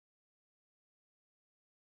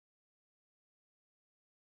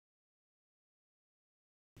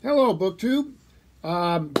Hello, BookTube.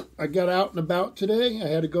 I got out and about today. I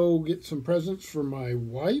had to go get some presents for my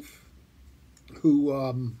wife, who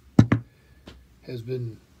has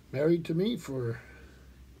been married to me for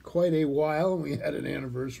quite a while. We had an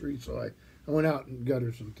anniversary, so I went out and got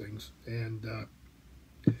her some things. And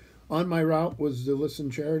on my route was the Listen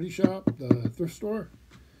Charity Shop, the thrift store.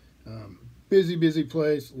 Busy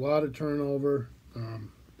place, a lot of turnover.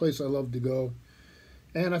 Place I love to go.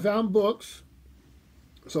 And I found books.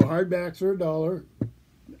 So hardbacks are $1.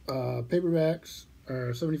 Paperbacks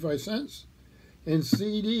are 75 cents. And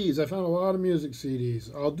CDs, I found a lot of music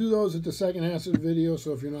CDs. I'll do those at the second half of the video,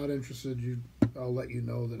 so if you're not interested, I'll let you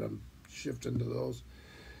know that I'm shifting to those.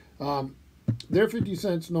 They're 50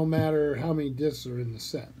 cents no matter how many discs are in the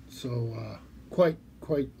set. So quite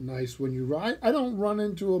nice when you ride. I don't run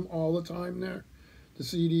into them all the time there, the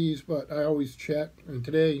CDs, but I always check. And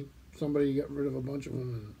today somebody got rid of a bunch of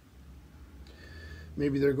them, and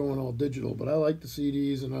maybe they're going all digital, but I like the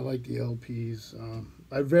CDs and I like the LPs.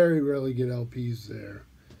 I very rarely get LPs there.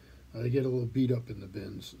 They get a little beat up in the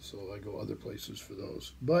bins, so I go other places for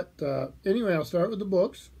those. But anyway, I'll start with the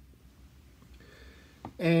books.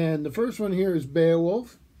 And the first one here is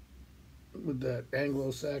Beowulf, with that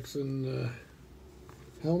Anglo-Saxon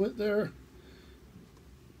helmet there.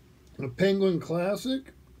 A Penguin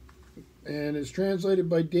Classic, and it's translated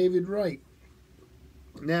by David Wright.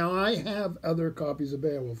 Now, I have other copies of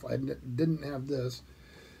Beowulf. I didn't have this.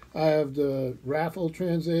 I have the Raffle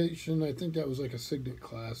translation. I think that was like a Signet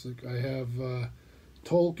Classic. I have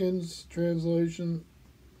Tolkien's translation.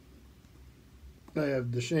 I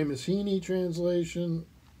have the Seamus Heaney translation.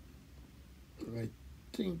 I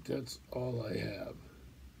think that's all I have.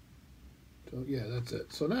 So, yeah, that's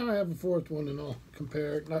it. So now I have a fourth one, and I'll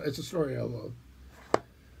compare it. It's a story I love.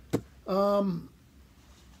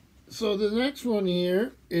 So the next one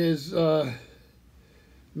here is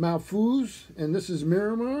Mahfouz, and this is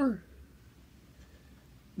Miramar.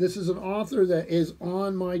 This is an author that is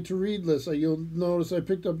on my to-read list. You'll notice I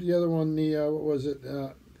picked up the other one, what was it,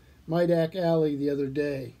 Maidak Ali the other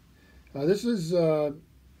day. This is,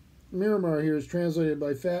 Miramar here is translated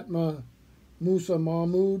by Fatma Musa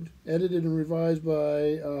Mahmood, edited and revised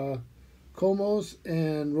by Komos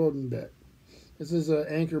and Rodenbeck. This is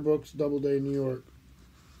Anchor Books, Doubleday, New York.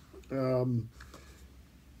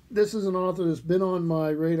 This is an author that's been on my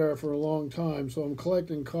radar for a long time, so I'm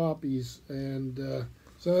collecting copies, and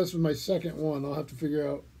so this is my second one. I'll have to figure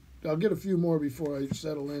out, I'll get a few more before I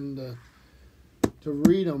settle in to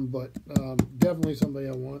read them, but definitely somebody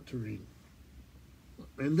I want to read.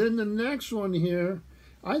 And then the next one here,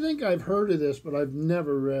 I think I've heard of this, but I've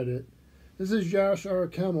never read it. This is Yashar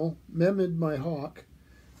Kemal, Mehmed My Hawk.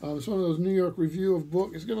 It's one of those New York Review of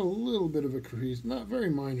Books. It's got a little bit of a crease, not very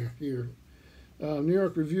minor here. New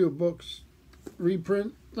York Review of Books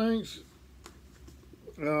reprint, thanks.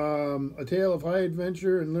 A Tale of High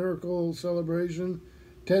Adventure and Lyrical Celebration,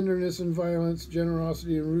 Tenderness and Violence,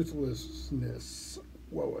 Generosity and Ruthlessness.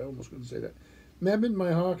 Whoa, I almost couldn't say that. Mehmed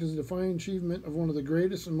My Hawk is a defining achievement of one of the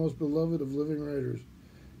greatest and most beloved of living writers,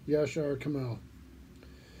 Yashar Kemal.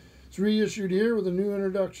 It's reissued here with a new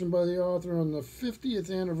introduction by the author on the 50th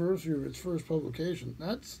anniversary of its first publication.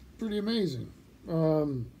 That's pretty amazing.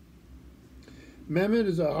 Mehmet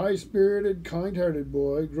is a high-spirited, kind-hearted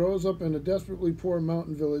boy, grows up in a desperately poor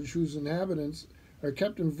mountain village whose inhabitants are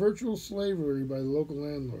kept in virtual slavery by the local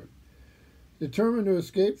landlord. Determined to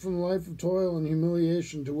escape from the life of toil and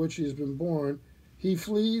humiliation to which he has been born, he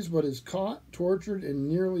flees but is caught, tortured, and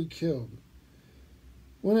nearly killed.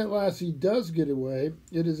 When at last he does get away,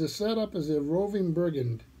 it is a setup as a roving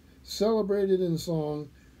brigand, celebrated in song,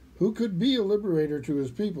 who could be a liberator to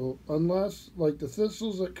his people, unless, like the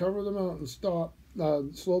thistles that cover the mountain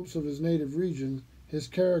slopes of his native region, his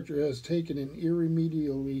character has taken an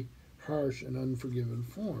irremediably harsh and unforgiving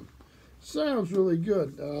form. Sounds really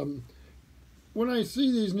good. When I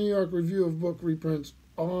see these New York Review of Book reprints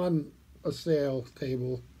on a sale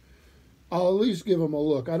table, I'll at least give them a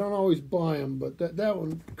look. I don't always buy them, but that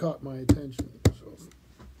one caught my attention. So,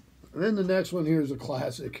 and then the next one here is a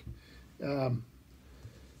classic. A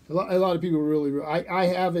lot of people really. I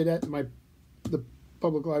have it at the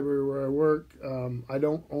public library where I work. I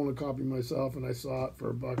don't own a copy myself, and I saw it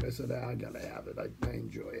for $1. I said, I gotta have it. I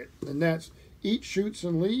enjoy it. And that's Eat, Shoots,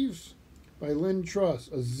 and Leaves by Lynn Truss,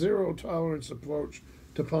 a zero-tolerance approach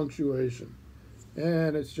to punctuation.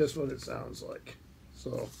 And it's just what it sounds like.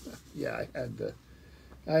 So, yeah,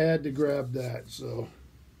 I had to grab that. So,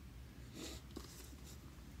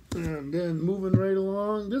 and then moving right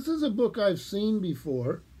along, this is a book I've seen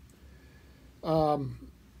before.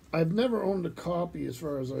 I've never owned a copy as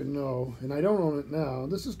far as I know, and I don't own it now.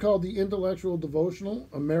 This is called The Intellectual Devotional,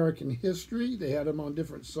 American History. They had them on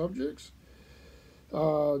different subjects.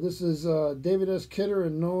 This is David S. Kidder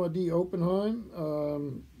and Noah D.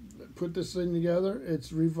 Oppenheim put this thing together.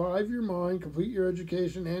 It's revive your mind, complete your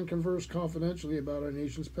education, and converse confidentially about our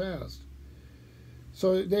nation's past.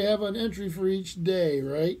 So they have an entry for each day,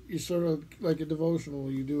 right? You sort of like a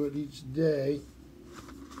devotional. You do it each day.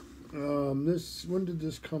 When did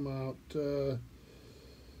this come out?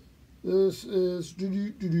 This is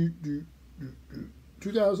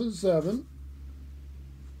 2007.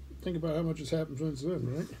 Think about how much has happened since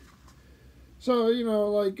then, right? So,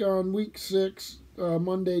 like on week 6,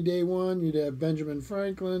 Monday, day 1, you'd have Benjamin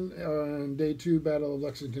Franklin, and day 2, Battle of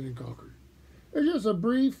Lexington and Concord. There's just a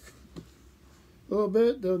brief little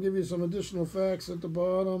bit. They'll give you some additional facts at the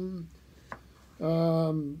bottom.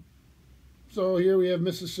 So here we have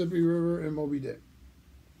Mississippi River and Moby Dick.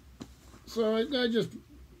 So I just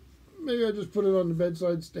put it on the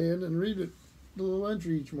bedside stand and read it, the little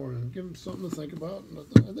entry each morning. Give them something to think about. And I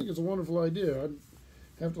think it's a wonderful idea. I'd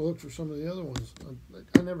have to look for some of the other ones.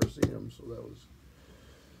 I never see them, so that was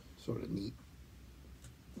sort of neat.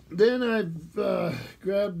 Then I've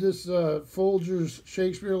grabbed this Folger's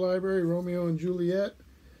Shakespeare Library, Romeo and Juliet.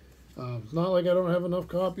 It's not like I don't have enough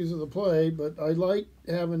copies of the play, but I like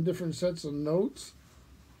having different sets of notes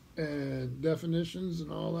and definitions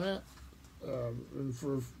and all that. And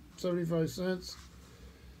for 75 cents,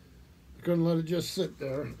 I couldn't let it just sit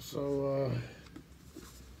there. So,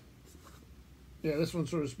 yeah, this one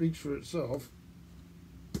sort of speaks for itself.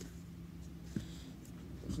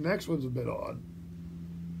 This next one's a bit odd.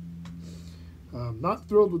 Not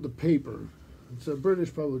thrilled with the paper. It's a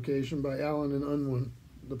British publication by Allen and Unwin,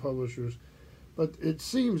 the publishers, but it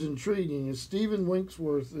seems intriguing. As Stephen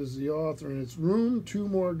Winksworth is the author, and it's Room, Two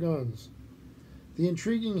More Guns: The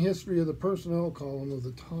Intriguing History of the Personnel Column of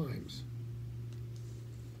the Times.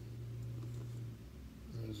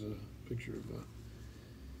 There's a picture of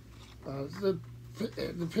that.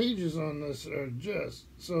 The pages on this are just...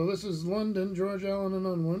 So this is London, George Allen and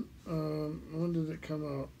Unwin. When did it come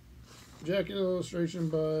out? Jacket illustration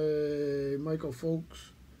by Michael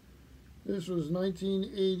Folks. This was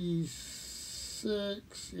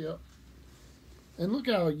 1986. Yep. And look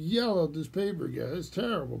how yellowed this paper got. It's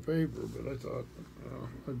terrible paper, but I thought,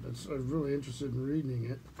 I was really interested in reading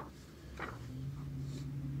it.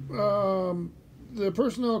 The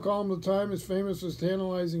personnel column of the Time is famous as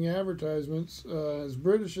tantalizing advertisements. As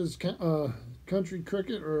British as country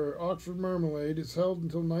cricket or Oxford marmalade, it's held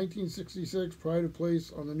until 1966, pride of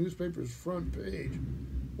place on the newspaper's front page.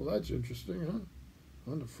 Well, that's interesting, huh?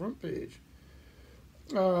 On the front page.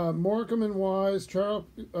 Morecambe and Wise,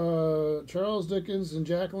 Charles Dickens, and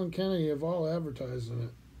Jacqueline Kennedy have all advertised in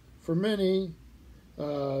it. For many,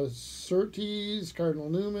 Surtees, Cardinal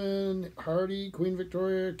Newman, Hardy, Queen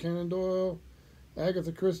Victoria, Conan Doyle,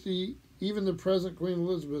 Agatha Christie, even the present Queen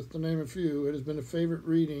Elizabeth, to name a few, it has been a favorite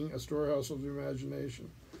reading, a storehouse of the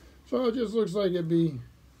imagination. So it just looks like it'd be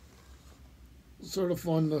sort of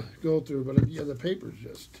fun to go through, but yeah, the paper's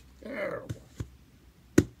just terrible.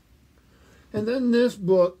 And then this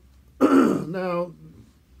book, now,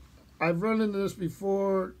 I've run into this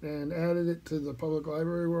before and added it to the public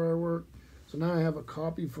library where I work, so now I have a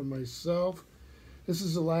copy for myself. This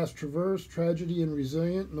is The Last Traverse, Tragedy and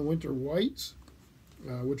Resilient in the Winter Whites,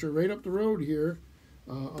 which are right up the road here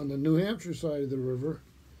on the New Hampshire side of the river,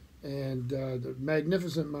 and the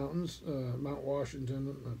magnificent mountains, Mount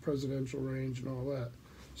Washington, Presidential Range, and all that.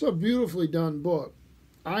 So a beautifully done book.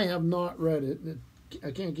 I have not read it.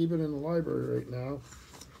 I can't keep it in the library right now.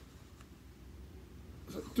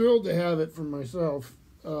 So thrilled to have it for myself.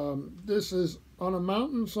 This is on a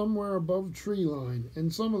mountain somewhere above tree line, in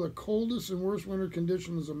some of the coldest and worst winter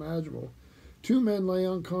conditions imaginable. 2 men lay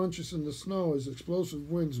unconscious in the snow as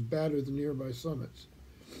explosive winds batter the nearby summits.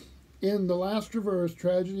 In The Last Traverse,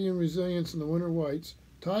 Tragedy and Resilience in the Winter Whites,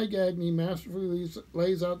 Ty Gagne masterfully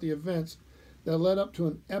lays out the events that led up to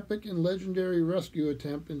an epic and legendary rescue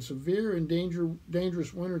attempt in severe and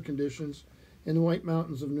dangerous winter conditions in the White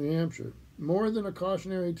Mountains of New Hampshire. More than a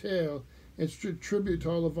cautionary tale, it's a tribute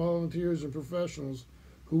to all the volunteers and professionals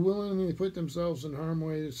who willingly put themselves in harm's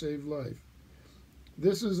way to save life.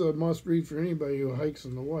 This is a must-read for anybody who hikes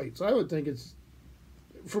in the Whites. I would think it's,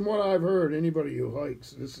 from what I've heard, anybody who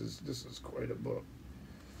hikes, this is quite a book.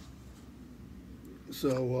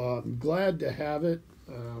 So I'm glad to have it.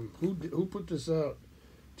 Who put this out?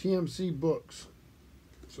 TMC Books.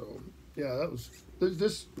 So yeah, that was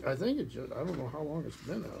this. I think it just, I don't know how long it's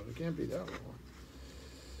been out. It can't be that long.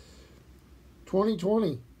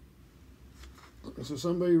 2020. So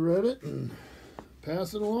somebody read it and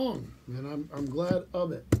pass it along, and I'm glad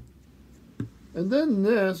of it. And then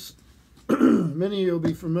this, many of you will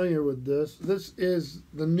be familiar with this. This is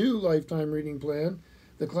the new Lifetime Reading Plan,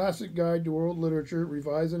 The Classic Guide to World Literature,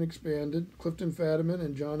 Revised and Expanded, Clifton Fadiman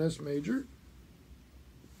and John S. Major.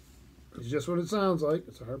 It's just what it sounds like.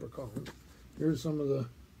 It's a HarperCollins. Here's some of the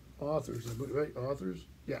authors, right? Authors?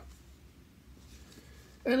 Yeah.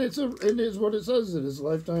 And it is what it says it is,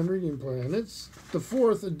 Lifetime Reading Plan. It's the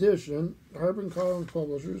 4th edition, HarperCollins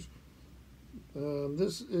Publishers.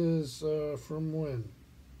 This is from when?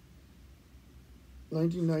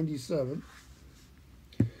 1997.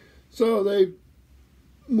 So they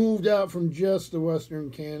moved out from just the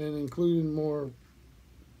Western canon, including more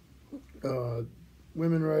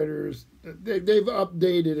women writers. They've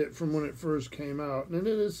updated it from when it first came out, and it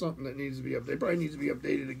is something that needs to be updated. Probably needs to be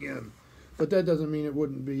updated again, but that doesn't mean it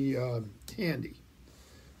wouldn't be handy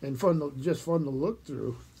and fun to look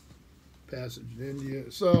through. Passage in India.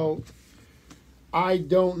 So I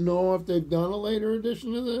don't know if they've done a later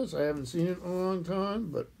edition of this. I haven't seen it in a long time,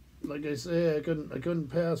 but like I say, I couldn't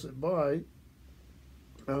pass it by.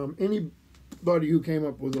 Anybody who came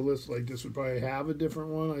up with a list like this would probably have a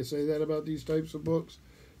different one. I say that about these types of books.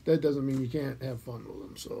 That doesn't mean you can't have fun with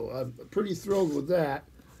them. So I'm pretty thrilled with that.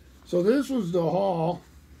 So this was the haul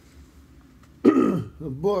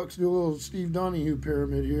of books. Do a little Steve Donahue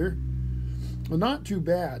pyramid here. Well, not too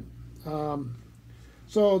bad.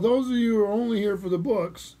 So those of you who are only here for the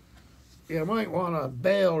books, you might want to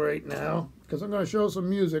bail right now because I'm going to show some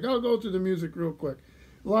music. I'll go through the music real quick.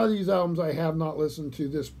 A lot of these albums I have not listened to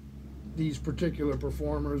these particular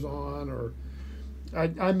performers on, or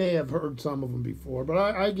I may have heard some of them before, but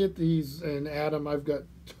I get these, and Adam, I've got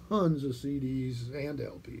tons of CDs and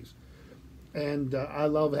LPs, and I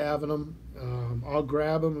love having them. I'll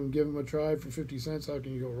grab them and give them a try for 50 cents. How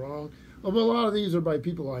can you go wrong? Well, but a lot of these are by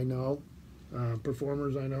people I know,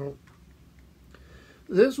 performers I know.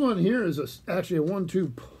 This one here is actually a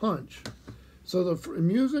 1-2 punch. So the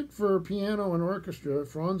music for piano and orchestra,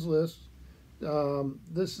 Franz Liszt.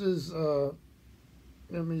 This is,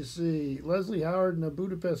 let me see, Leslie Howard and the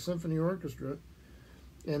Budapest Symphony Orchestra.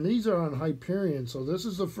 And these are on Hyperion, so this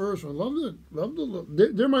is the first one. Love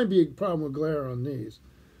the there might be a problem with glare on these.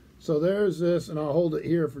 So there's this, and I'll hold it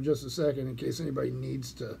here for just a second in case anybody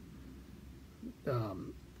needs to,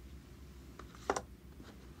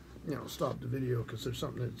 stop the video because there's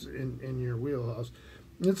something that's in your wheelhouse.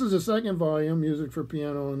 This is the second volume, Music for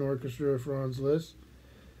Piano and Orchestra, Franz Liszt.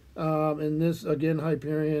 And this, again,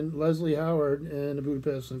 Hyperion, Leslie Howard, and the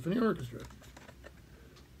Budapest Symphony Orchestra.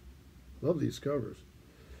 Love these covers.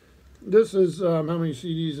 This is, how many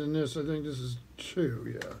CDs in this? I think this is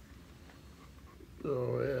 2, yeah.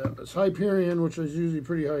 So, yeah, it's Hyperion, which is usually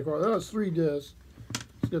pretty high quality. Oh, it's 3 discs.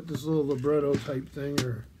 It's got this little libretto type thing,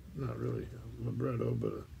 or not really a libretto,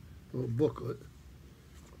 but a little booklet.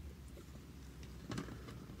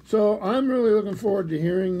 So I'm really looking forward to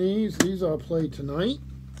hearing these. These I'll play tonight.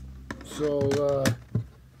 So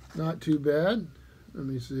not too bad. Let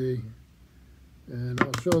me see. And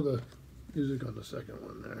I'll show the music on the second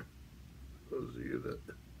one there. Those of you that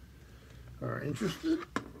are interested.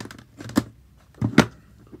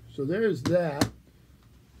 So there's that.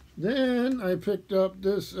 Then I picked up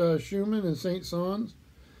this Schumann and Saint-Saëns.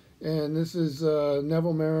 And this is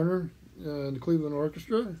Neville Marriner and the Cleveland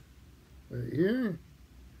Orchestra. Right here.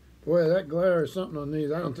 Boy, that glare is something on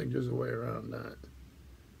these. I don't think there's a way around that.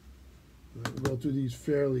 We'll go through these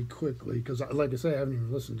fairly quickly because, like I say, I haven't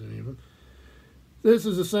even listened to any of them. This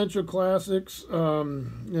is Essential Classics,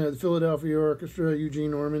 the Philadelphia Orchestra,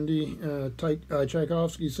 Eugene Ormandy,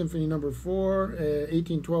 Tchaikovsky Symphony No. 4,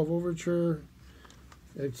 1812 Overture,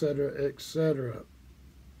 etc., etc.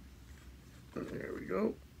 There we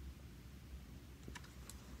go.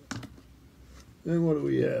 Then what do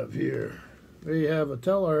we have here? We have a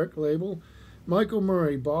Telarc label, Michael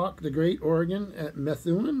Murray, Bach, the Great Organ at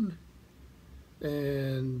Methuen,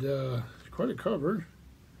 and quite a cover.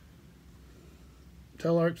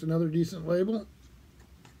 Telarc's another decent label.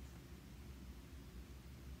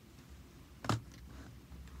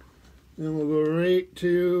 Then we'll go right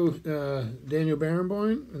to Daniel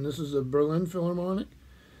Barenboim, and this is a Berlin Philharmonic,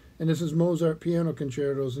 and this is Mozart Piano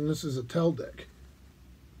Concertos, and this is a Teldec.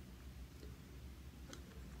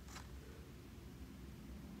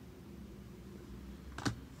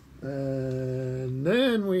 And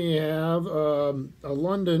then we have a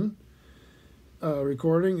London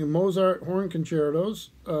recording, Mozart Horn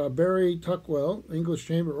Concertos, Barry Tuckwell, English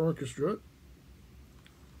Chamber Orchestra.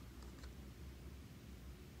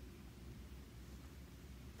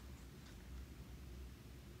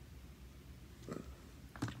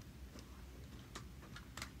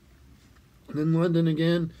 And In London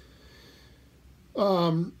again,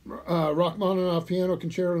 Rachmaninoff Piano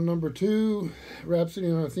Concerto Number 2,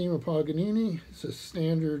 Rhapsody on a Theme of Paganini. It's a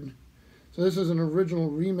standard. So this is an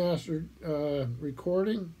original remastered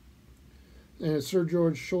recording, and it's Sir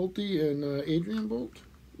George Schulte and Adrian Bolt.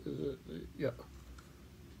 Is it? Yeah,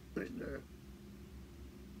 right there.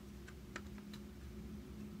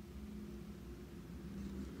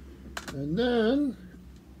 And then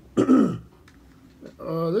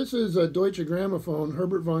this is a Deutsche Grammophon,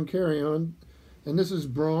 Herbert von Karajan, and this is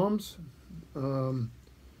Brahms. To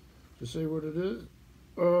say what it is,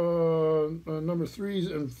 number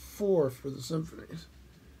 3 and 4 for the symphonies.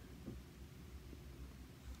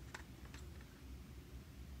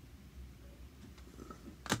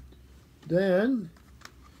 Then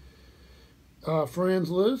Franz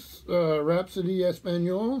Liszt, Rhapsody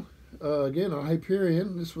Espagnole. Again, a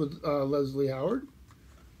Hyperion. This with Leslie Howard.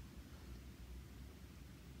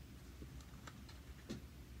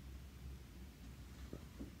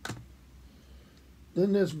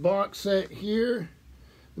 Then this box set here,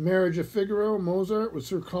 The Marriage of Figaro, Mozart with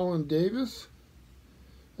Sir Colin Davis.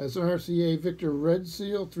 That's an RCA Victor Red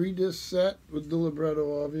Seal 3-disc set with the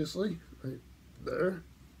libretto, obviously, right there.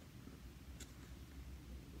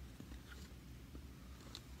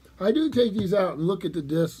 I do take these out and look at the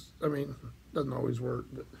discs. I mean, it doesn't always work,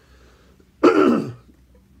 but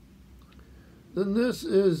then this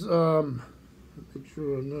is make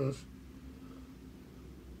sure on this.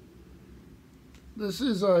 This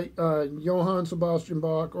is Johann Sebastian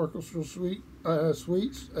Bach Orchestral Suites,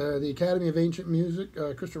 the Academy of Ancient Music,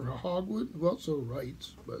 Christopher Hogwood, who also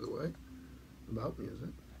writes, by the way, about music.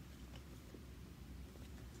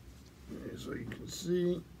 Okay, so you can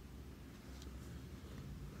see.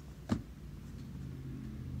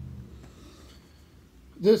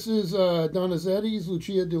 This is Donizetti's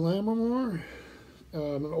Lucia di Lammermoor,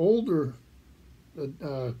 an older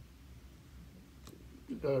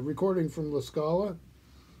recording from La Scala.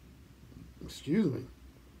 Excuse me.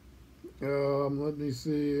 Let me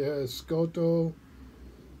see. It has Scotto,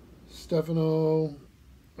 Stefano,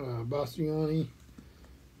 Bastiani.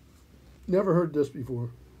 Never heard this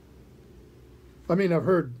before. I mean, I've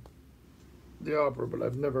heard the opera, but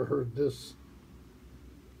I've never heard this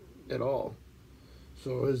at all.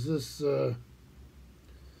 So is this?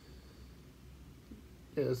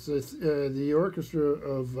 Yes, it's the orchestra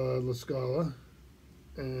of La Scala,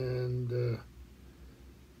 and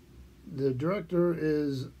the director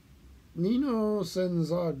is Nino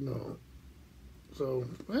Senzagno. So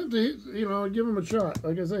I have to, give him a shot.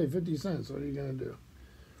 Like I say, 50 cents. What are you gonna do?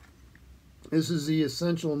 This is the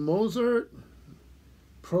Essential Mozart.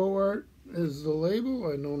 Pro Art is the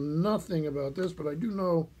label. I know nothing about this, but I do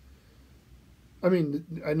know. I mean,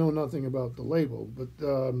 I know nothing about the label, but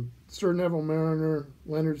Sir Neville Mariner,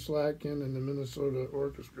 Leonard Slatkin, and the Minnesota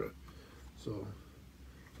Orchestra. So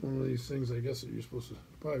it's one of these things, I guess, that you're supposed to,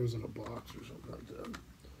 probably was in a box or something like that.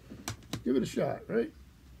 Give it a shot, right?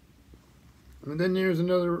 And then there's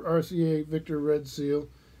another RCA Victor Red Seal,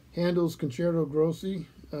 Handel's Concerto Grossi,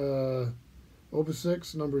 Opus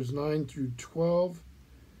 6, numbers 9 through 12,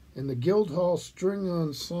 and the Guildhall String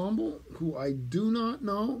Ensemble, who I do not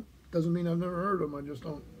know. Doesn't mean I've never heard of them. I just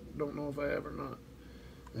don't know if I have or not.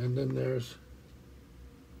 And then there's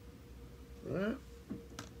that.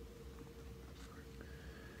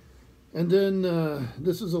 And then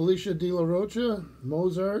this is Alicia De La Rocha,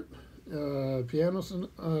 Mozart, piano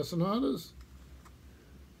sonatas.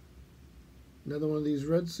 Another one of these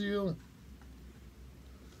Red Seal.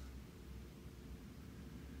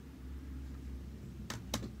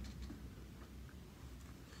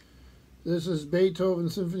 This is Beethoven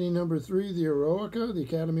Symphony No. 3, the Eroica, the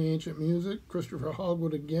Academy of Ancient Music, Christopher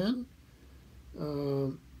Hogwood again.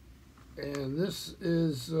 And this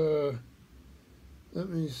is, let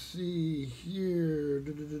me see here.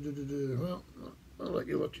 Well, I'll let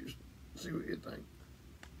you see what you think.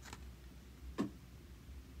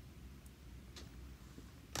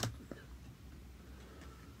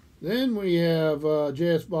 Then we have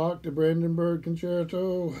J.S. Bach, the Brandenburg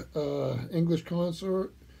Concerto, English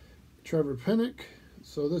Consort, Trevor Pinnock.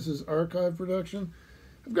 So this is archive production.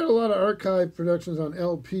 I've got a lot of archive productions on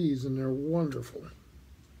LPs, and they're wonderful.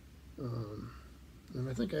 And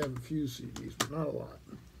I think I have a few CDs, but not a lot.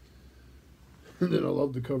 And then I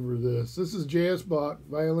love the cover of this. This is J.S. Bach,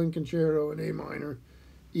 Violin Concerto in A minor,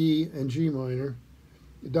 E, and G minor.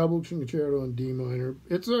 The Double Concerto in D minor.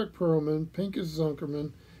 Itzhak Perlman, Pinchas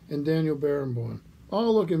Zunkerman, and Daniel Barenboim.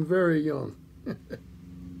 All looking very young.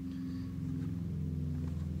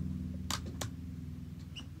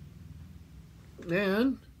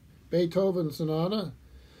 And Beethoven Sonata,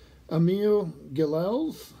 Emile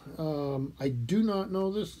Gilels. I do not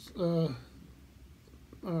know this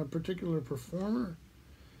particular performer,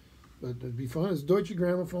 but it'd be fun. It's Deutsche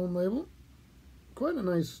Grammophon label. Quite a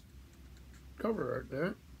nice cover art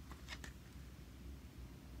there.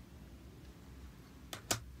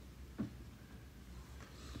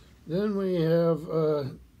 Then we have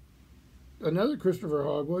another Christopher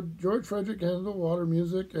Hogwood, George Frederick Handel, Water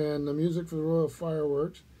Music, and the music for the Royal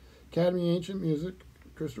Fireworks, Academy Ancient Music,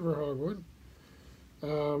 Christopher Hogwood.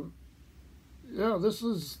 Yeah, this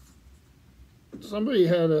is, somebody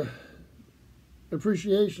had a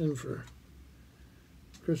appreciation for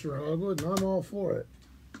Christopher Hogwood, and I'm all for it.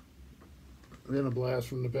 Then a blast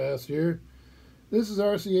from the past here. This is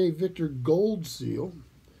RCA Victor Gold Seal.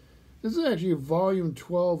 This is actually volume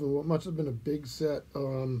 12 in what must have been a big set,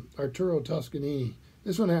 Arturo Toscanini.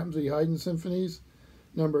 This one happens to be Haydn Symphonies,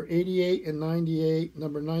 number 88 and 98,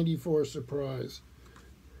 number 94, Surprise.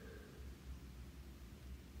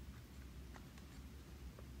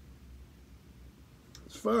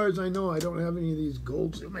 As far as I know, I don't have any of these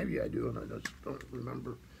gold seals. Maybe I do, and I just don't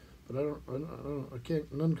remember. But I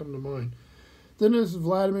can't, none come to mind. Then this is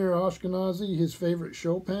Vladimir Ashkenazy, his favorite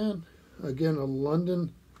Chopin. Again, a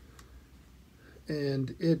London.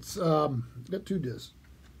 And it's got 2 discs.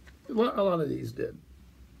 A lot of these did.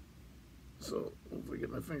 So hopefully get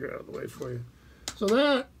my finger out of the way for you. So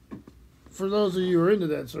that, for those of you who are into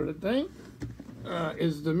that sort of thing,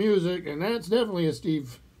 is the music, and that's definitely a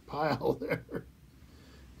Steve Pyle there.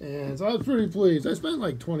 And so I was pretty pleased. I spent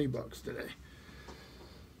like $20 today.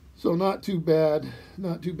 So not too bad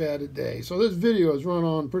a day. So this video has run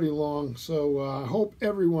on pretty long. So I hope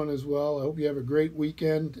everyone is well. I hope you have a great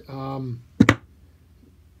weekend.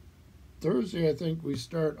 Thursday, I think we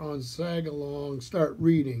start on Sag Along, start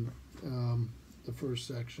reading the first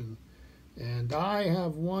section. And I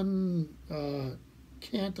have one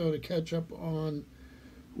canto to catch up on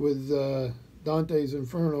with Dante's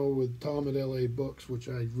Inferno with Tom at LA Books, which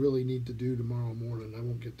I really need to do tomorrow morning. I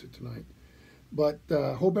won't get to tonight. But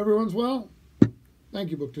hope everyone's well.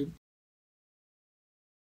 Thank you, BookTube.